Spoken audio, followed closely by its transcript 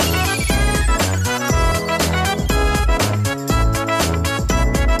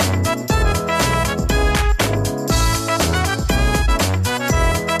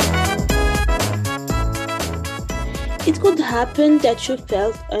happened that you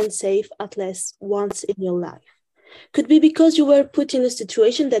felt unsafe at least once in your life? Could be because you were put in a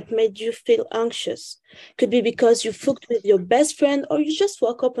situation that made you feel anxious. Could be because you fucked with your best friend or you just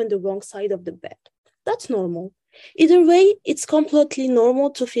woke up on the wrong side of the bed. That's normal. Either way, it's completely normal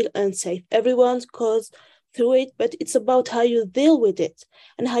to feel unsafe. Everyone goes through it, but it's about how you deal with it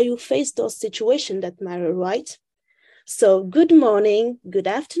and how you face those situations that matter, right? So, good morning, good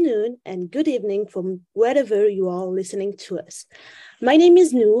afternoon, and good evening from wherever you are listening to us. My name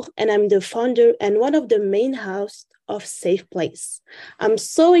is Nour, and I'm the founder and one of the main hosts of Safe Place. I'm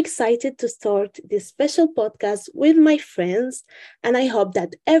so excited to start this special podcast with my friends, and I hope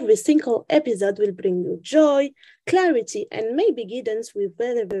that every single episode will bring you joy, clarity, and maybe guidance with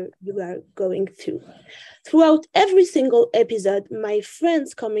whatever you are going through. Throughout every single episode, my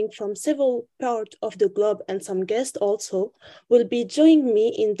friends coming from several parts of the globe and some guests also will be joining me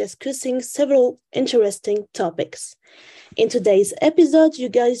in discussing several interesting topics. In today's episode, you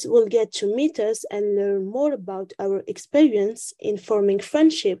guys will get to meet us and learn more about our experience in forming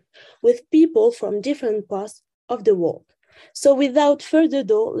friendship with people from different parts of the world. So without further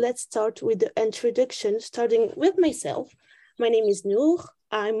ado, let's start with the introduction, starting with myself. My name is Nour.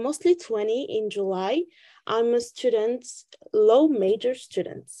 I'm mostly 20 in July. I'm a student, law major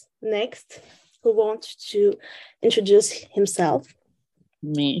student. Next, who wants to introduce himself?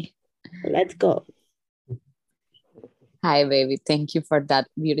 Me. Let's go. Hi, baby. Thank you for that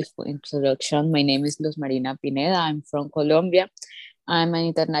beautiful introduction. My name is Luz Marina Pineda. I'm from Colombia. I'm an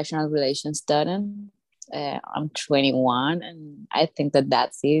international relations student. I'm 21, and I think that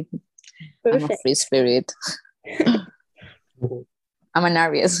that's it. I'm a Perfect. free spirit. I'm an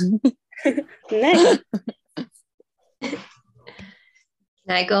Aries. Next. Can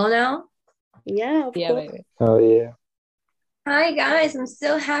I go now? Yeah, of Yeah, course. baby. Oh yeah. Hi guys, I'm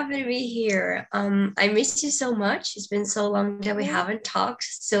so happy to be here. I missed you so much. It's been so long that we haven't talked.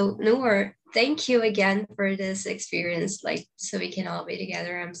 So Nour, thank you again for this experience, like so we can all be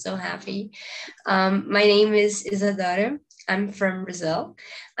together. I'm so happy. My name is Isadora. I'm from Brazil.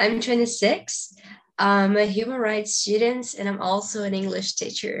 I'm 26. I'm a human rights student and I'm also an English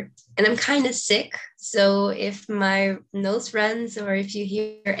teacher. And I'm kind of sick. So if my nose runs or if you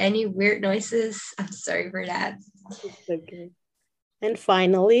hear any weird noises, I'm sorry for that. It's okay. And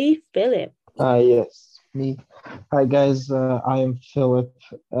finally, Philip. Yes, me. Hi guys, I am Philip.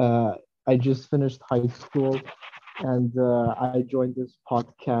 I just finished high school, and I joined this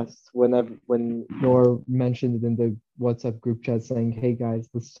podcast when Nour mentioned it in the WhatsApp group chat saying, "Hey guys,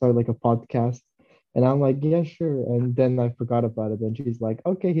 let's start like a podcast," and I'm like, "Yeah, sure." And then I forgot about it, and she's like,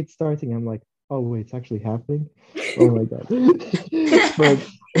 "Okay, it's starting." I'm like, "Oh wait, it's actually happening." Oh my god! but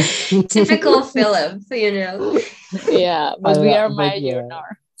Typical Philip, you know. Yeah, but we are but married, you yeah. know.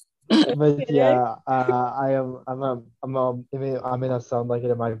 But Okay. yeah, I may not sound like it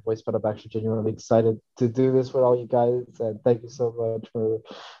in my voice, but I'm actually genuinely excited to do this with all you guys. And thank you so much for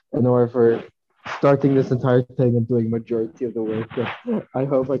Honor for starting this entire thing and doing majority of the work. I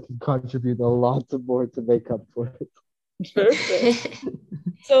hope I can contribute a lot more to make up for it. Perfect.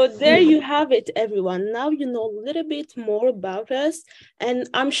 So there you have it, everyone. Now you know a little bit more about us, and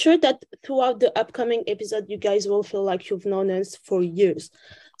I'm sure that throughout the upcoming episode, you guys will feel like you've known us for years.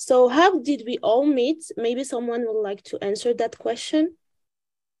 So how did we all meet? Maybe someone would like to answer that question.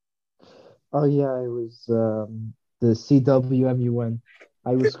 Oh yeah, it was the CWMUN.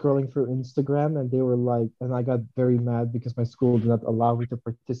 I was scrolling through Instagram and they were like, and I got very mad because my school did not allow me to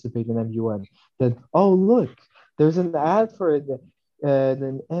participate in MUN. Then, oh look, there's an ad for it,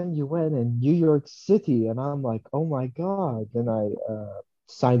 an MUN in New York City, and I'm like, oh my God. Then I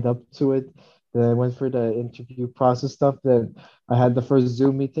signed up to it. Then I went for the interview process stuff. Then I had the first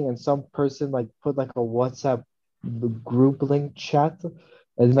Zoom meeting, and some person like put like a WhatsApp group link chat,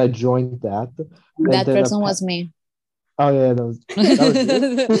 and then I joined that, and That then person was me. oh yeah, that was you.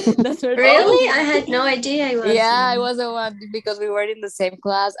 That person Oh, Really? I had no idea I was. Yeah, I was the one because we were in the same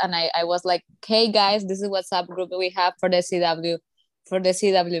class, and I was like, "Hey guys, this is WhatsApp group that we have for the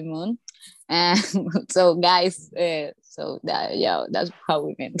CW Moon," and so guys, so that yeah, that's how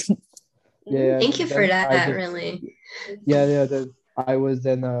we met. Yeah, Thank you for then I that, just really. yeah. Then I was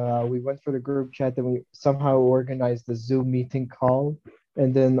then we went for the group chat, and we somehow organized the Zoom meeting call,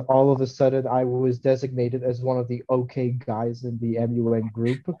 and then all of a sudden I was designated as one of the okay guys in the MUN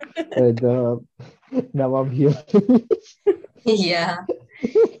group, and now I'm here. Yeah.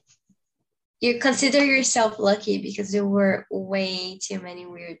 You consider yourself lucky because there were way too many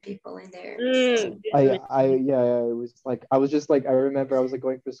weird people in there. It was like I was just like I remember I was like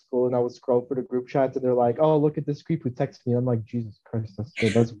going for school and I would scroll for the group chats and they're like, oh look at this creep who texts me. I'm like, Jesus Christ,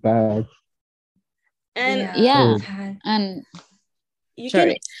 that's bad. And Yeah, Yeah, I've had. and you can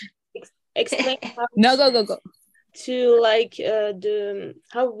sorry. explain how No, go, go, go. to like the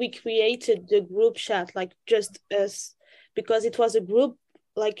how we created the group chat, like just us, because it was a group,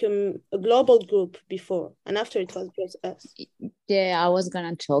 like a global group before, and after it was just us. Yeah, I was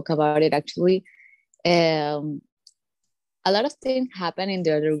gonna talk about it actually. Um, a lot of things happened in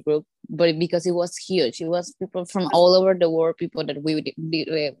the other group, but because it was huge, it was people from all over the world, people that we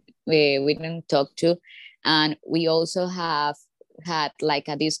didn't talk to, and we also have had like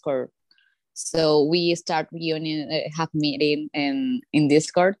a Discord. So we start reunion, have meeting in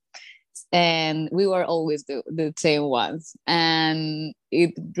Discord, and we were always the same ones. And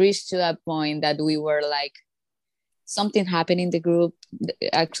it reached to a point that we were like, something happened in the group.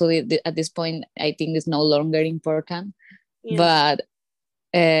 Actually, at this point, I think it's no longer important. Yeah. But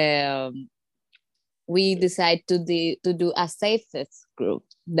we decide to do a safest group.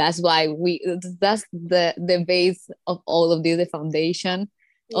 That's why that's the base of all of this, the foundation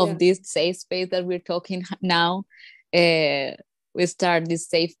Yeah. of this safe space that we're talking now. We start this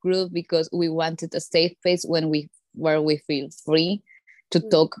safe group because we wanted a safe place where we feel free to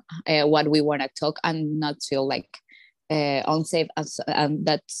talk what we want to talk, and not feel like unsafe, and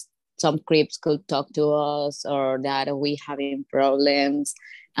that some creeps could talk to us, or that we having problems.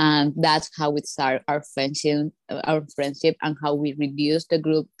 And that's how we start our friendship, and how we reduce the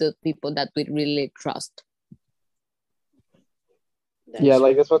group to people that we really trust. Yeah, That's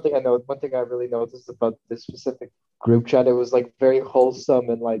like that's one thing I know. One thing I really noticed about this specific group chat, it was like very wholesome,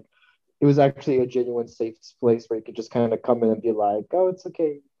 and like it was actually a genuine safe place where you could just kind of come in and be like, "Oh, it's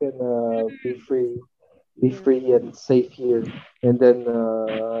okay. You can be yeah. free and safe here." And then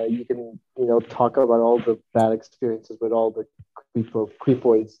you can, talk about all the bad experiences with all the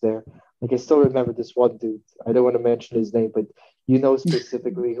creepoids there. Like I still remember this one dude. I don't want to mention his name, but you know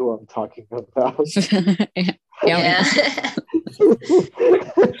specifically who I'm talking about. Yeah, we Yeah. know.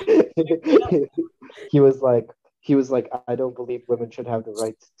 he was like he was like, I don't believe women should have the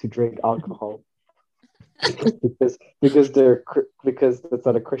right to drink alcohol because that's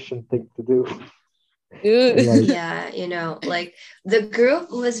not a Christian thing to do. And like, Yeah, like the group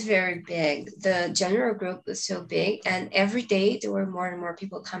was very big. The general group was so big, and every day there were more and more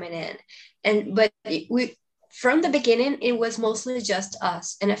people coming in. And but we from the beginning it was mostly just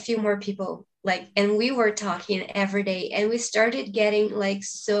us and a few more people. Like, and we were talking every day, and we started getting like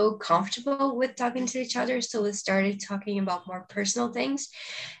so comfortable with talking to each other. So we started talking about more personal things,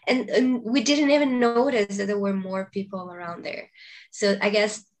 and we didn't even notice that there were more people around there. So I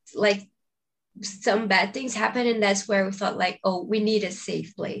guess like some bad things happen, and that's where we thought like, oh, we need a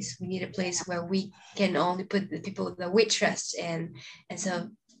safe place, we need a place where we can only put the people that we trust in. And so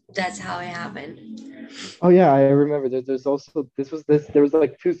that's how it happened. oh yeah, I remember there's also there was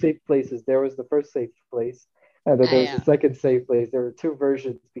like two safe places. There was the first safe place, and then there was the Yeah, second safe place. There were two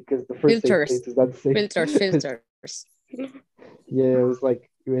versions because the first safe filters, place was not safe. filters. Yeah, it was like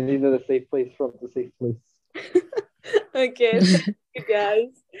we needed a safe place from the safe place. Okay, thank you guys.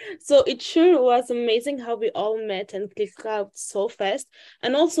 So it sure was amazing how we all met and clicked out so fast.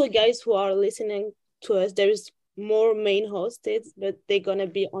 And also, guys who are listening to us, there is more main hosted, but they're gonna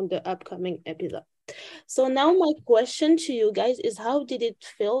be on the upcoming episode. So now my question to you guys is, how did it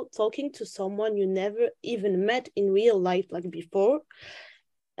feel talking to someone you never even met in real life, like before,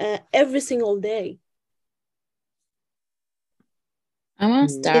 every single day? I'm gonna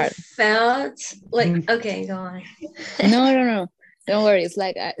Mm, It start. felt like, okay, go on. No, no, no. Don't worry. It's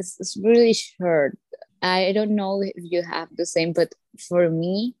like it's really short. I don't know if you have the same, but for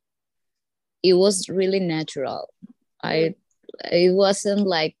me, it was really natural. Mm, I it wasn't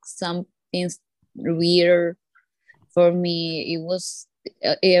like something weird for me. It was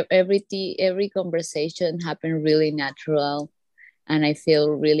every conversation happened really natural, and I feel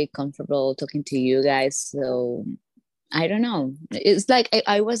really comfortable talking to you guys. So I don't know. It's like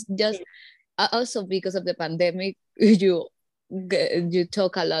I was just also because of the pandemic, you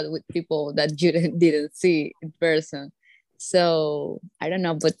talk a lot with people that you didn't see in person. So I don't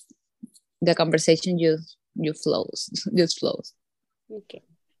know, but the conversation you flows, just flows. okay.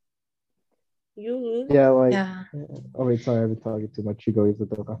 You lose? yeah, like. Yeah. Oh wait, sorry, I've been talking too much. You go,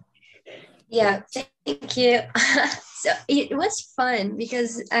 Isabella. Yeah, thank you. So it was fun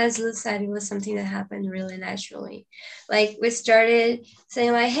because, as Liz said, it was something that happened really naturally. Like we started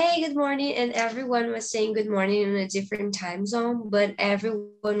saying like, "Hey, good morning," and everyone was saying good morning in a different time zone, but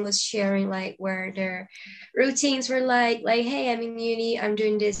everyone was sharing like where their routines were like, "Hey, I'm in uni, I'm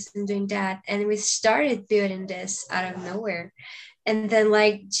doing this, I'm doing that," and we started building this out of nowhere. And then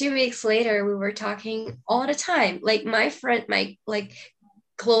like 2 weeks later, we were talking all the time. Like my friend, my like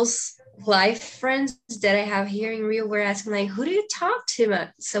close life friends that I have here in Rio were asking like, who do you talk to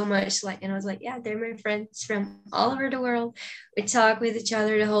so much? Like, and I was like, yeah, they're my friends from all over the world. We talk with each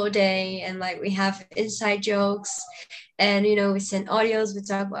other the whole day, and like we have inside jokes, and we send audios. We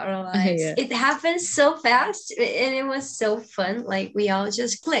talk about our lives. Yeah. It happened so fast, and it was so fun. Like we all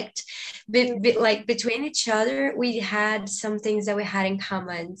just clicked, like between each other. We had some things that we had in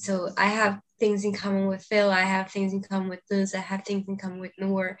common. So I have things in common with Phil. I have things in common with Luz. I have things in common with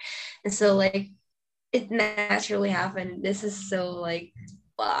Nour. And so like it naturally happened. This is so like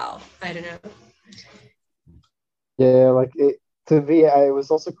wow. I don't know. Yeah, like it to me, I was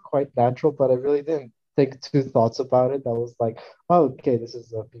also quite natural, but I really didn't think two thoughts about it. I was like, oh, okay, this is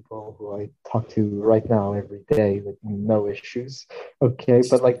the people who I talk to right now every day with no issues. Okay,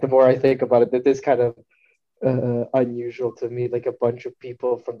 but like the more I think about it, that is kind of unusual to me, like a bunch of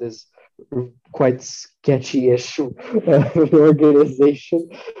people from this quite sketchy-ish organization,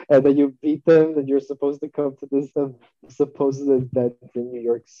 and then you meet them, and you're supposed to come to this supposed event in New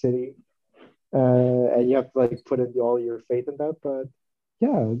York City, and you have to like put in all your faith in that. But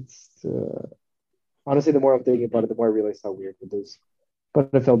yeah, it's honestly, the more I'm thinking about it, the more I realize how weird it is. But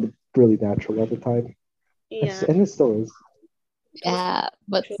it felt really natural at the time, Yeah. and it still is. It was Yeah,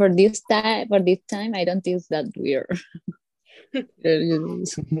 but true. for this time, I don't think it's that weird.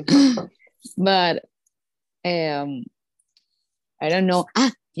 But um, I don't know.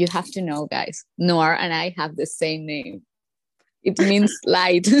 You have to know, guys. Noir and I have the same name. It means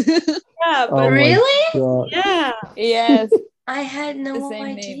light. Yeah, Oh but my Really? God. yeah, Yes, I had the no same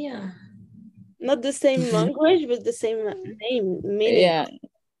name. idea. not the same language, but the same name, meaning. Yeah,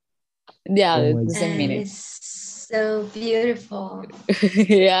 yeah, Oh it's my the same That meaning. is so beautiful.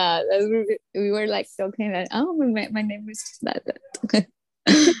 Yeah, we were like talking like, oh, my name is that.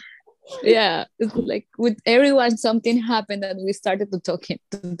 Yeah, it's like with everyone, something happened that we started to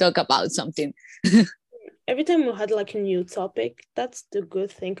talk about something. Every time we had like a new topic, that's the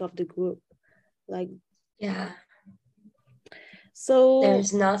good thing of the group. Like, Yeah. so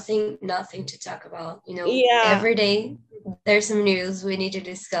There's nothing to talk about. yeah. Every day there's some news we need to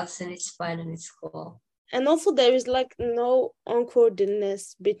discuss, and it's fun and it's cool. And also there is like no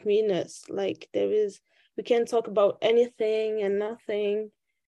awkwardness between us. Like we can talk about anything and nothing.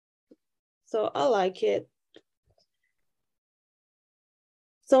 So I like it.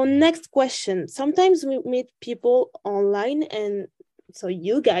 So next question. Sometimes we meet people online, and so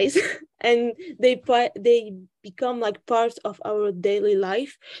you guys, and they become like part of our daily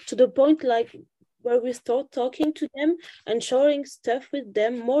life, to the point like where we start talking to them and sharing stuff with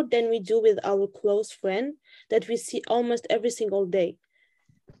them more than we do with our close friend that we see almost every single day.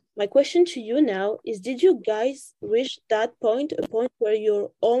 My question to you now is, did you guys reach that point, a point where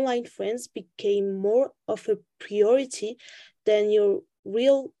your online friends became more of a priority than your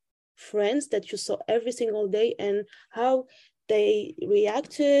real friends that you saw every single day, and how they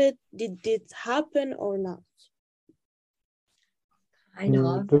reacted? Did it happen or not? Kind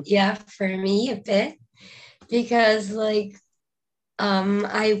of. The Yeah, for me a bit. Because like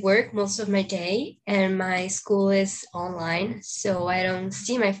I work most of my day and my school is online, so I don't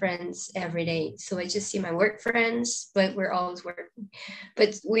see my friends every day. So I just see my work friends, but we're always working.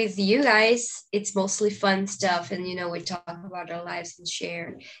 But with you guys, it's mostly fun stuff, and we talk about our lives and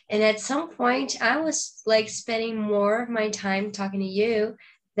share. And at some point, I was like spending more of my time talking to you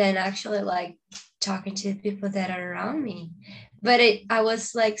than actually like talking to the people that are around me. But I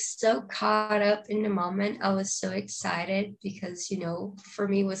was like so caught up in the moment. I was so excited because for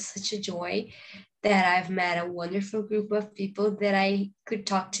me it was such a joy that I've met a wonderful group of people that I could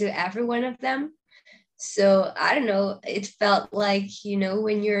talk to every one of them. So I don't know, it felt like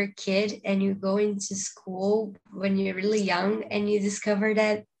when you're a kid and you go into school when you're really young and you discover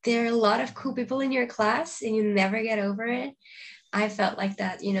that there are a lot of cool people in your class and you never get over it. I felt like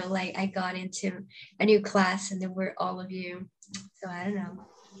that, like I got into a new class and there were all of you. So I don't know.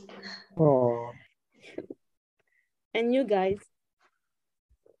 oh. And you guys?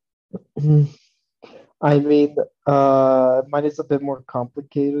 I mean, mine is a bit more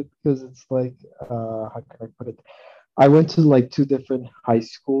complicated because it's like, how can I put it? I went to like two different high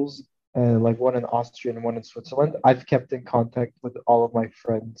schools, and like one in Austria and one in Switzerland. I've kept in contact with all of my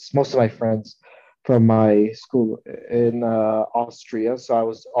friends, most of my friends from my school in Austria. So I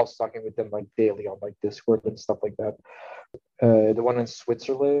was also talking with them like daily on like Discord and stuff like that. The one in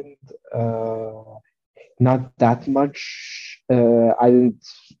Switzerland, not that much. I didn't.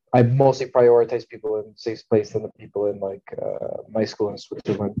 I mostly prioritize people in safe place than the people in like my school in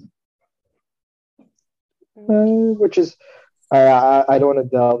Switzerland, which is I don't want to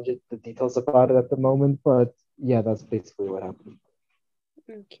delve into the details about it at the moment, but yeah, that's basically what happened.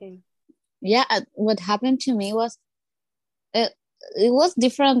 Okay. yeah, what happened to me was it, it was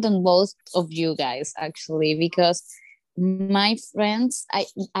different than both of you guys actually, because my friends,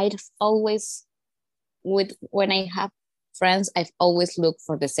 I've always, with when I have friends, I've always looked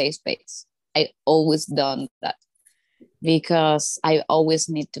for the safe space. I always done that because I always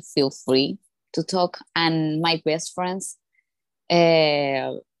need to feel free to talk. And my best friends,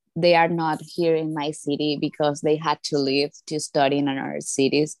 uh, they are not here in my city because they had to leave to study in another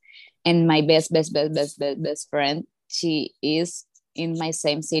cities. And my best friend, she is in my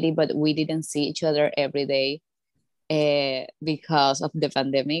same city, but we didn't see each other every day because of the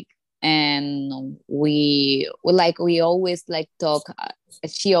pandemic. And we always like talk.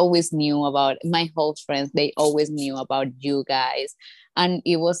 She always knew about my whole friends. They always knew about you guys, and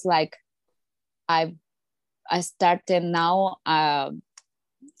it was like I I started now.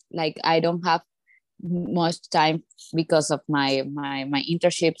 Like I don't have much time because of my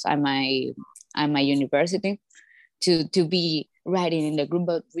internships and my university to be writing in the group,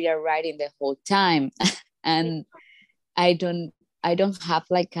 but we are writing the whole time. And I don't I don't have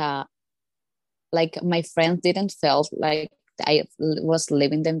like my friends didn't felt like I was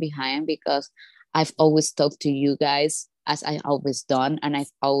leaving them behind, because I've always talked to you guys as I always done, and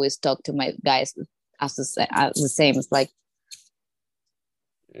I've always talked to my guys as the same. It's like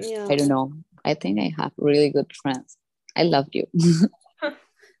I Yeah. don't know. I think I have really good friends. I love you.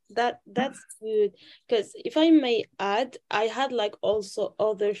 That's good. Because if I may add, I had like also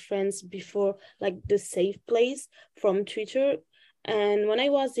other friends before, like the safe place from Twitter. And when I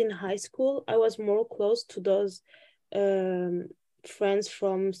was in high school, I was more close to those um friends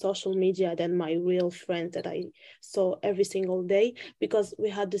from social media than my real friends that I saw every single day, because we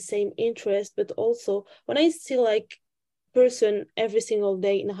had the same interest. But also when I see like person every single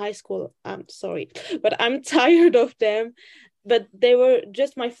day in high school, I'm sorry, but I'm tired of them. But they were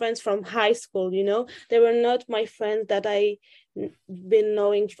just my friends from high school, you know, they were not my friends that been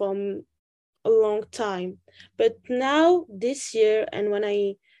knowing from a long time. But now this year, and when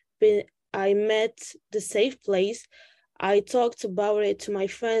been I met the safe place, I talked about it to my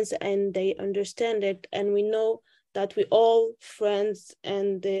friends and they understand it, and we know that we all friends,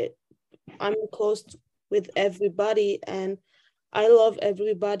 and I'm close with everybody, and I love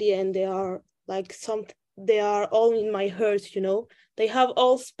everybody, and they are like they are all in my heart, you know. They have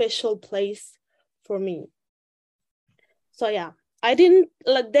all special place for me. So yeah, I didn't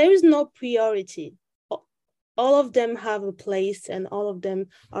like there is no priority. All of them have a place and all of them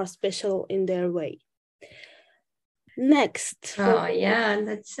are special in their way. Next for Oh, yeah,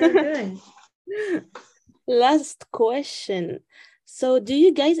 that's so good. last question. So do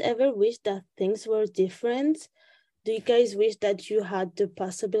you guys ever wish that things were different? Do you guys wish that you had the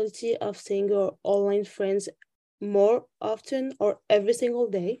possibility of seeing your online friends more often or every single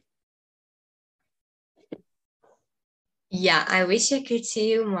day? Yeah, I wish I could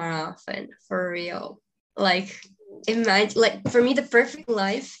see you more often, for real. Like, imagine, like, for me, the perfect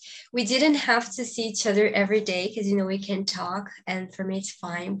life, we didn't have to see each other every day because, we can talk, and for me, it's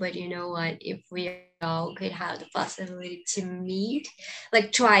fine. But you know what? If we all could have the possibility to meet,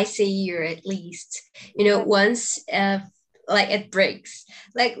 like, twice a year at least, Yeah, once, like, at breaks,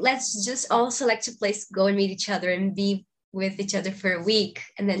 like, let's just all select a place, go and meet each other, and be with each other for a week,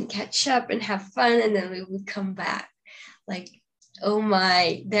 and then catch up and have fun, and then we would come back. Like, oh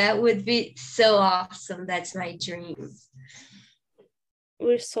my, that would be so awesome. That's my dream.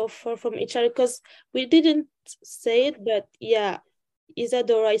 we're so far from each other because we didn't say it, but yeah,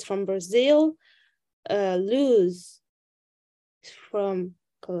 Isadora is from Brazil, Luz is from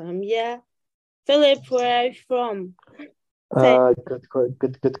Colombia. Philip, where are you from? Say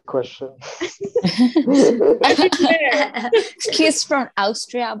Good question. everywhere. She's from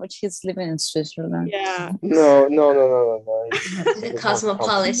Austria, but she's living in Switzerland. Yeah. No. It's a The bit more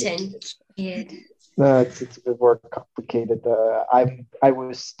cosmopolitan complicated. kid. No, it's a bit more complicated. I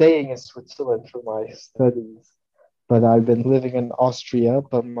was staying in Switzerland for my studies, but I've been living in Austria.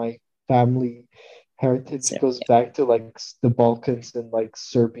 But my family heritage So, goes back to like the Balkans and like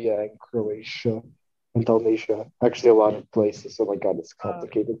Serbia and Croatia and Dalmatia. Actually, a lot of places. Oh my God, it's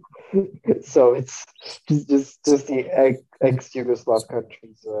complicated. So it's just the ex-Yugoslav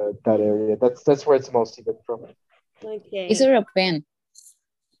countries, that area. That's where it's mostly been from. he's Okay. European,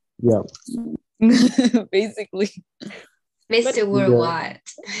 Yeah, basically. But Mr. yeah. Worldwide.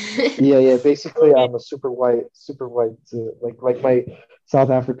 Yeah. Basically, I'm a super white. Like my South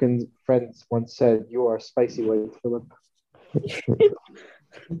African friends once said, "You are spicy white, Philip."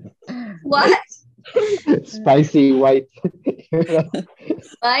 What? Spicy white. You know?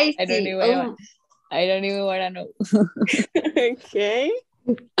 I don't Spicy. even Oh, I don't even want to know. okay.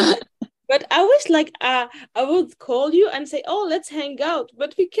 But I wish like I would call you and say, "Oh, let's hang out."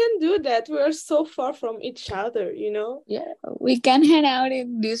 But we can't do that. We are so far from each other, you know? Yeah, we can hang out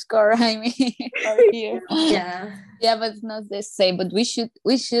in Discord, I mean, or here. Yeah. Yeah, but it's not the same. But we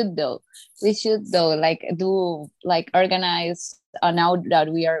should though. We should though, like do like organize. Now that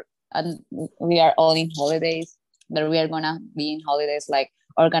we are all in holidays, that we are gonna be in holidays, like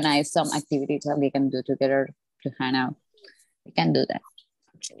organize some activities that we can do together to hang out. We can do that.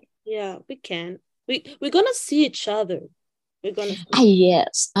 Yeah, we can. We're gonna see each other. We're gonna Ah, see.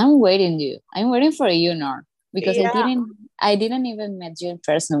 yes, I'm waiting you. I'm waiting for you, Nour, because I Yeah. didn't. I didn't even met you in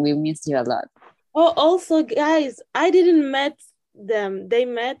person. We missed you a lot. Oh, also, guys, I didn't met them. They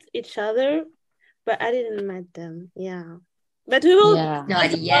met each other, but I didn't met them. Yeah, but we will Yeah,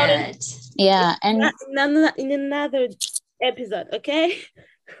 Not talk about it yet. yeah, and in another episode. Okay,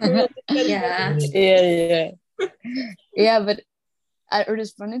 we will discuss more. Yeah. yeah, yeah. But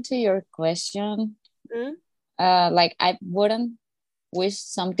responding to your question, Hmm? like I wouldn't wish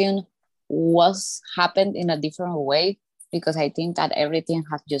something was happened in a different way, because I think that everything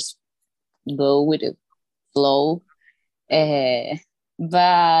has just go with the flow. Uh,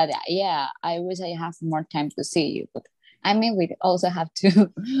 but yeah, I wish I have more time to see you. But I mean, we also have to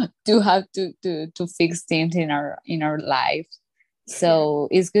to fix things in our life. Yeah, So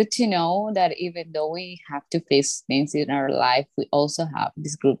it's good to know that even though we have to face things in our life, we also have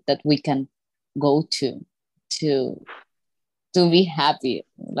this group that we can go to to be happy.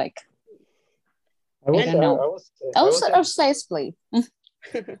 Like, I I will and don't say, know. I will Also, say, our safe place.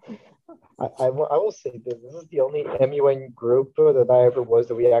 I will say this is the only MUN group that I ever was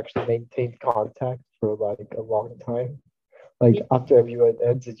that we actually maintained contact for like a long time. Like after MUN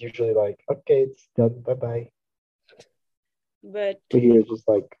ends, it's usually like, okay, it's done, bye bye. but But here it's just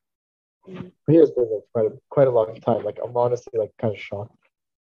like, mm, here's been quite a long time. Like I'm honestly like kind of shocked.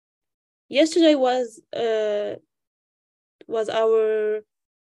 yesterday was our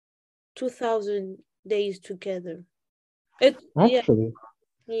 2000 days together. Yeah, Actually,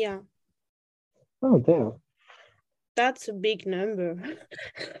 yeah, oh damn. that's a big number.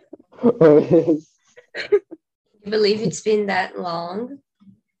 Oh, it is. You believe it's been that long?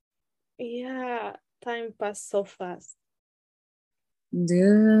 Yeah, time passed so fast.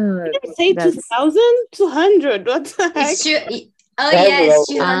 Dude, Say that's 2,200. What the heck? It's true. Oh That was yes,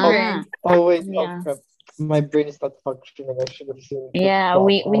 oh, 200. wait, oh yeah. crap. My brain is not functioning. I should have seen the Yeah, clock.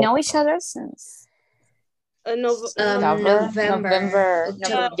 we know each other since No, November,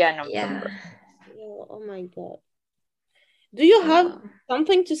 yeah, October. Yeah. November. yeah. Oh my God. Do you have Wow.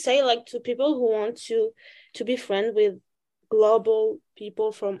 something to say, like, to people who want to be friends with global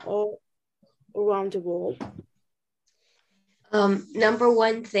people from all around the world? Number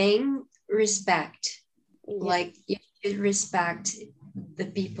one thing, respect. Yeah. Like you should respect the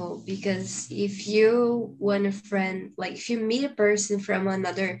people, because if you want a friend, like if you meet a person from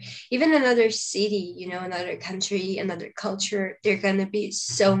another, even another city, another country, another culture, they're gonna be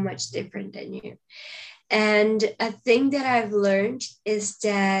so much different than you. And a thing that I've learned is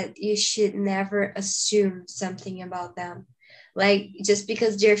that you should never assume something about them. Like just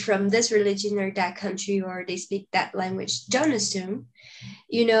because they're from this religion or that country or they speak that language, don't assume.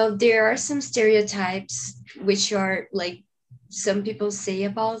 There are some stereotypes which are like some people say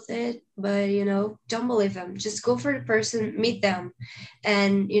about it, but don't believe them. Just go for the person, meet them,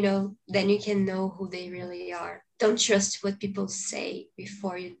 and then you can know who they really are. Don't trust what people say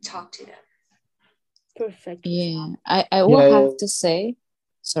before you talk to them. Perfectly. Yeah, I will Yeah, yeah. have to say,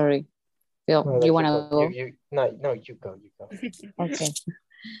 sorry, Phil, No, you that's want to okay. go? No, you go, you go. Okay.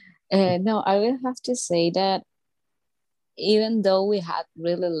 No, I will have to say that even though we had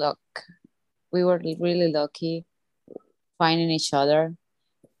really luck, we were really lucky finding each other.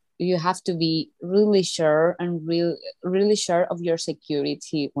 You have to be really sure and really sure of your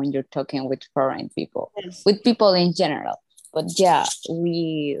security when you're talking with foreign people, Yes. with people in general. But yeah,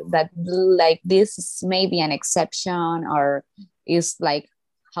 we that like this is maybe an exception, or is like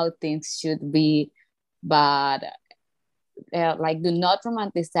how things should be. But like, do not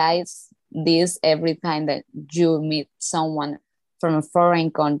romanticize this every time that you meet someone from a foreign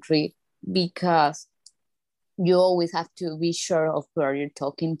country, because you always have to be sure of who you're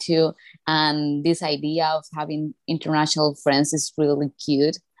talking to. And this idea of having international friends is really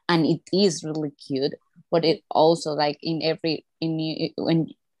cute, and it is really cute. But it also, like, in every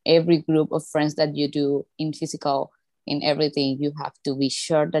group of friends that you do in physical, in everything, you have to be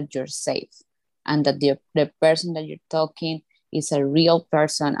sure that you're safe, and that the person that you're talking is a real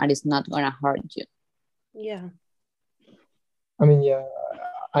person and is not gonna hurt you. Yeah. I mean, yeah.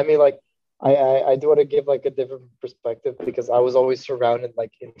 I mean, like, I do want to give like a different perspective because I was always surrounded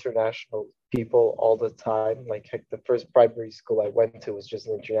like international people all the time. Like heck, the first primary school I went to was just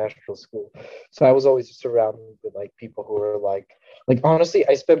an international school, so I was always surrounded with like people who were like honestly,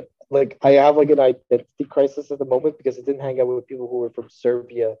 I spent like I have like an identity crisis at the moment because I didn't hang out with people who were from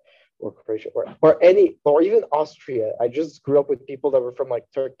Serbia or Croatia or any or even Austria. I just grew up with people that were from like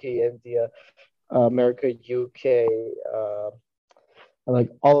Turkey, India, America, UK.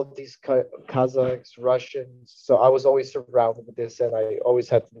 Like all of these Kazakhs, Russians. So I was always surrounded with this, and I always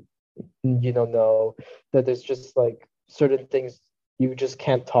had to, know that there's just like certain things you just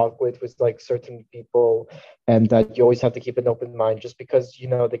can't talk with like certain people, and that you always have to keep an open mind. Just because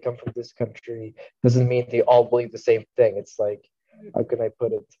they come from this country doesn't mean they all believe the same thing. It's like, how can I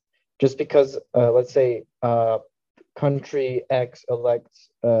put it? Just because, let's say, country X elects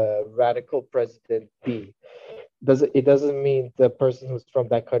radical president B, doesn't mean the person who's from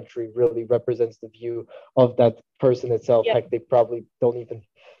that country really represents the view of that person itself. Yeah. Heck, they probably don't even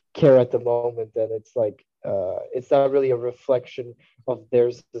care at the moment, and it's like it's not really a reflection of their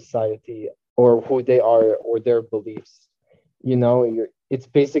society or who they are or their beliefs. It's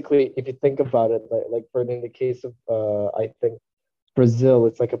basically, if you think about it, like for in the case of I think Brazil,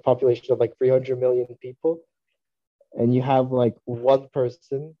 it's like a population of like 300 million people, and you have like one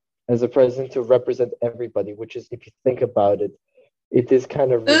person as a president to represent everybody, which is, if you think about it, it is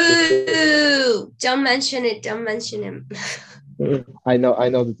kind of ridiculous. Ooh, don't mention it. Don't mention him. I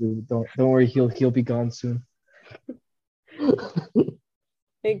know the dude. Don't worry, he'll be gone soon.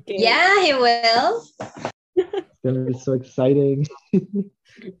 Okay. Yeah, he will. It's gonna be so exciting.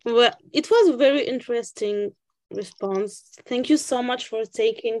 Well, it was a very interesting response. Thank you so much for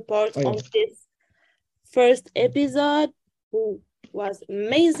taking part Oh, yeah. on this first episode. Who was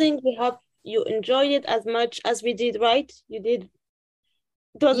amazing. We hope you enjoyed it as much as we did, right? You did.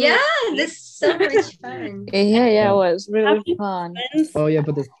 It was Yeah, amazing. this is so much fun. Yeah, it was really Having fun. friends Oh yeah,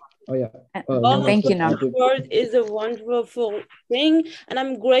 but one Thank you, Nour. world is a wonderful thing, and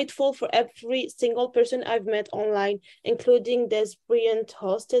I'm grateful for every single person I've met online, including these brilliant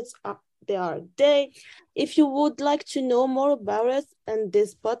hosts. They are there. If you would like to know more about us and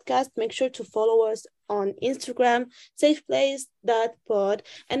this podcast, make sure to follow us on Instagram, safeplace.pod,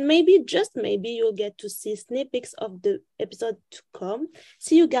 and maybe, just maybe, you'll get to see snippets of the episode to come.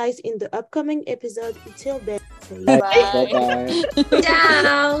 See you guys in the upcoming episode. Until then, say Bye. Bye.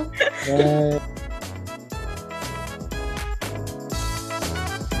 Ciao. Bye.